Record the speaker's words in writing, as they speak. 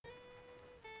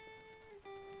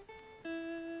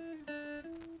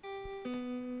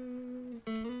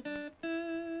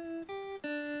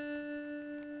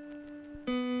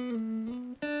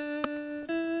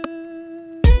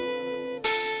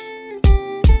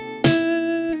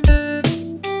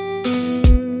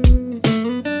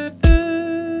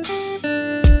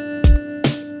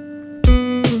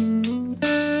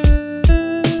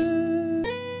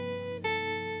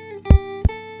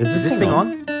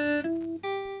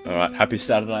Alright, happy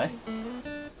Saturday.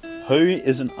 Who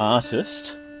is an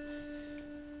artist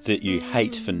that you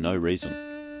hate for no reason?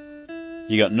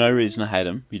 You got no reason to hate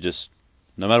them, you just,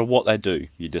 no matter what they do,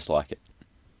 you dislike it.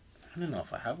 I don't know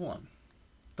if I have one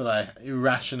that I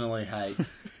irrationally hate.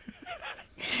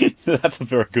 That's a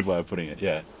very good way of putting it,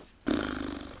 yeah.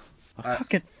 I can't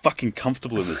get fucking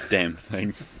comfortable in this damn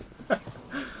thing.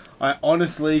 I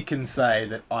honestly can say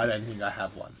that I don't think I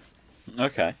have one.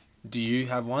 Okay. Do you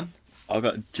have one? I've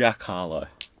got Jack Harlow.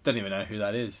 Don't even know who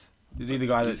that is. Is he the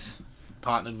guy that's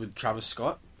partnered with Travis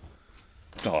Scott?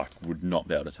 Oh, I would not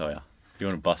be able to tell you. You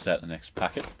want to bust out the next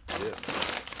packet? Yeah.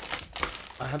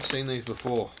 I have seen these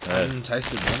before. I Yeah. haven't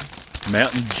tasted them.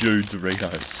 Mountain Dew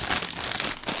Doritos.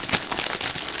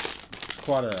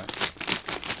 Quite a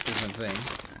different thing.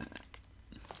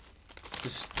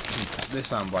 This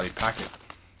bloody packet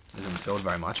isn't filled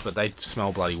very much, but they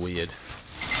smell bloody weird.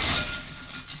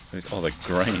 Oh, they're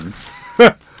green.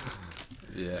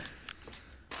 Yeah.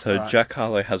 So Right. Jack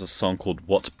Harlow has a song called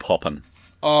What's Poppin'.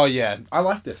 Oh yeah, I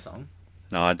like this song.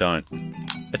 No, I don't.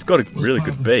 It's got a really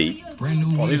good beat.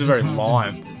 Oh, these are very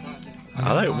lime.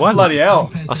 Are they? What? Bloody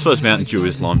hell. I suppose Mountain Dew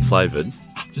is lime flavoured.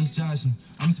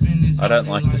 I don't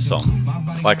like this song.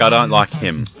 Like, I don't like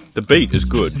him. The beat is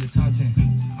good.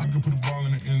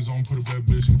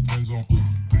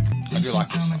 I do like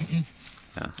this.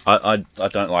 Yeah. I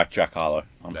don't like Jack Harlow.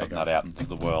 I'm There you putting go. that out into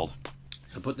the world.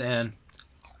 So put down.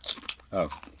 Oh.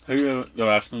 Who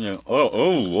you're asking you?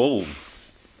 Oh.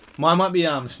 Mine might be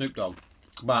Snoop Dogg,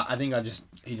 but I think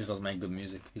he just doesn't make good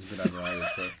music. He's a bit overrated,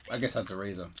 so I guess that's the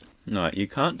reason. No, you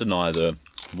can't deny the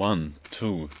 1,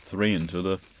 2, 3 into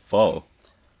the 4.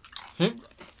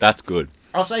 That's good.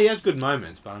 I'll say he has good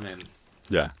moments, but I mean,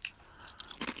 Yeah.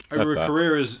 over Okay. a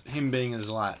career as him being as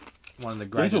like one of the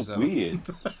greatest. These are weird.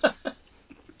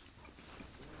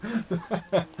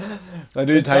 They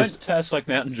do They don't taste like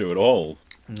Mountain Dew at all.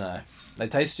 No, they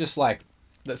taste just like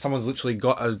that. Someone's literally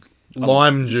got a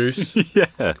lime juice Yeah.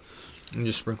 and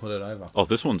just sprinkled it over. Oh,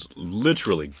 this one's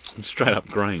literally straight up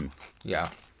green. Yeah,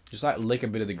 just like lick a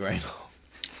bit of the green off.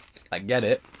 Like get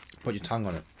it, put your tongue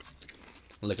on it,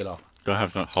 lick it off. Do I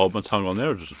have to hold my tongue on there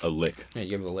or just a lick? Yeah,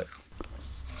 give it a lick.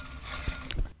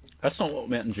 That's not what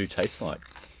Mountain Dew tastes like.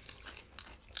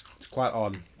 It's quite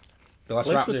odd. But let's At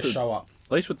least wrap with this the- show up.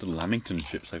 At least with the Lamington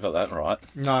chips, they got that right.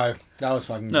 No, that was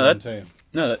fucking No, good too.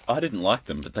 No, I didn't like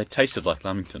them, but they tasted like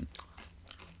Lamington.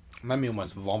 Made me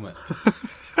almost vomit.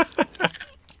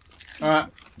 Alright.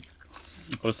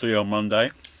 We'll see you on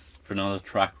Monday for another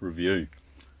track review.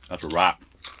 That's a wrap.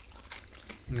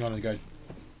 I'm gonna go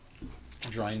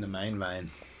drain the main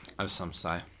vein, as some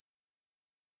say.